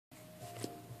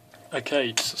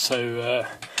Okay, so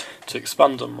to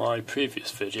expand on my previous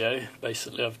video,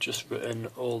 basically I've just written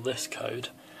all this code.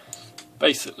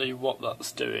 Basically what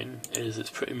that's doing is it's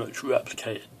pretty much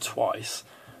replicated twice.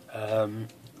 The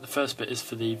first bit is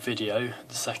for the video,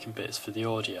 the second bit is for the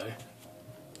audio.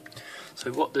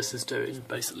 So what this is doing,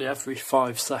 basically every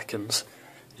 5 seconds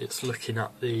it's looking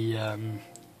at the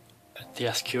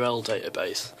SQL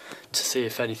database to see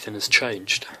if anything has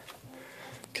changed.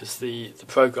 Because the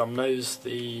program knows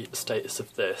the status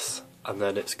of this, and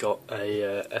then it's got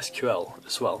a SQL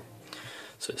as well.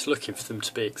 So it's looking for them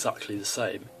to be exactly the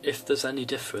same. If there's any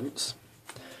difference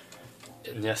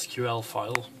in the SQL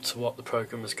file to what the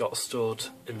program has got stored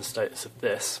in the status of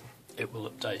this, it will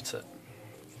update it.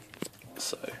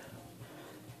 So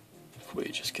if we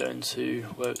just go into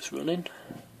where it's running,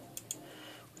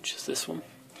 which is this one,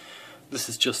 this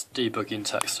is just debugging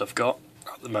text I've got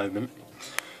at the moment.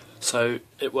 So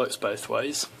it works both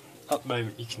ways. At the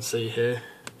moment you can see here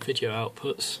video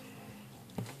outputs,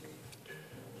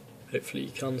 hopefully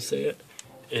you can see it,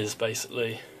 is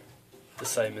basically the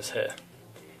same as here.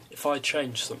 If I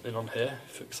change something on here,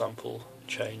 for example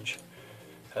change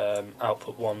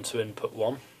output 1 to input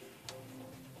 1,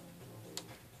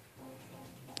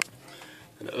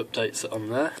 and it updates it on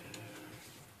there,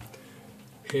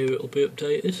 here it will be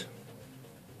updated.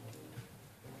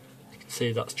 You can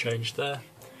see that's changed there.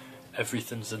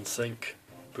 Everything's in sync,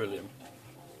 brilliant.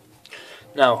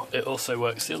 Now it also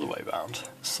works the other way around.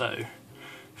 So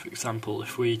for example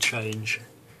if we change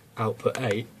output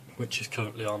 8, which is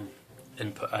currently on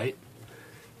input 8,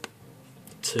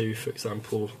 to for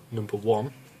example number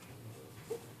 1,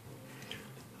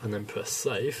 and then press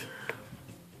save,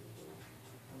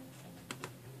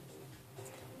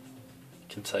 it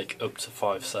can take up to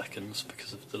 5 seconds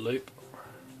because of the loop.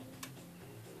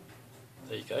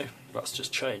 There you go, that's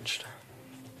just changed.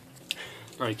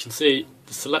 Now you can see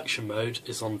the selection mode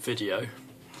is on video.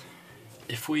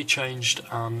 If we changed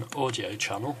an audio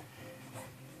channel,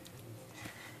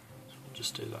 we'll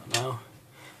just do that now.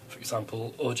 For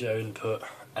example, audio input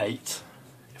 8,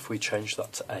 if we change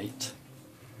that to 8,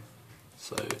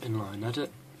 so inline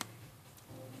edit,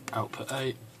 output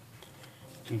 8,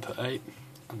 input 8,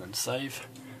 and then save,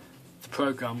 the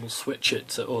program will switch it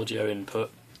to audio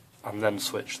input and then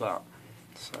switch that.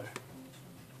 So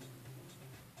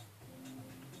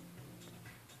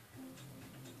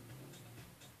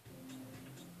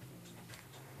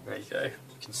there you go, you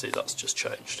can see that's just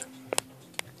changed.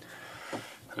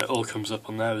 And it all comes up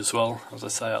on there as well. As I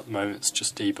say, at the moment it's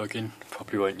just debugging.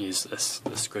 Probably won't use this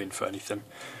screen for anything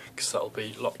because that'll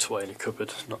be locked away in a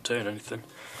cupboard, not doing anything.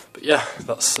 But yeah,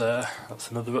 that's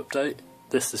another update.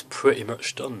 This is pretty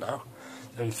much done now.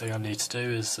 The only thing I need to do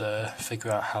is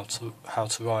figure out how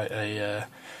to write a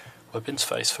web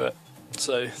interface for it.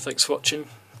 So thanks for watching,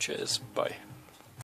 cheers, bye.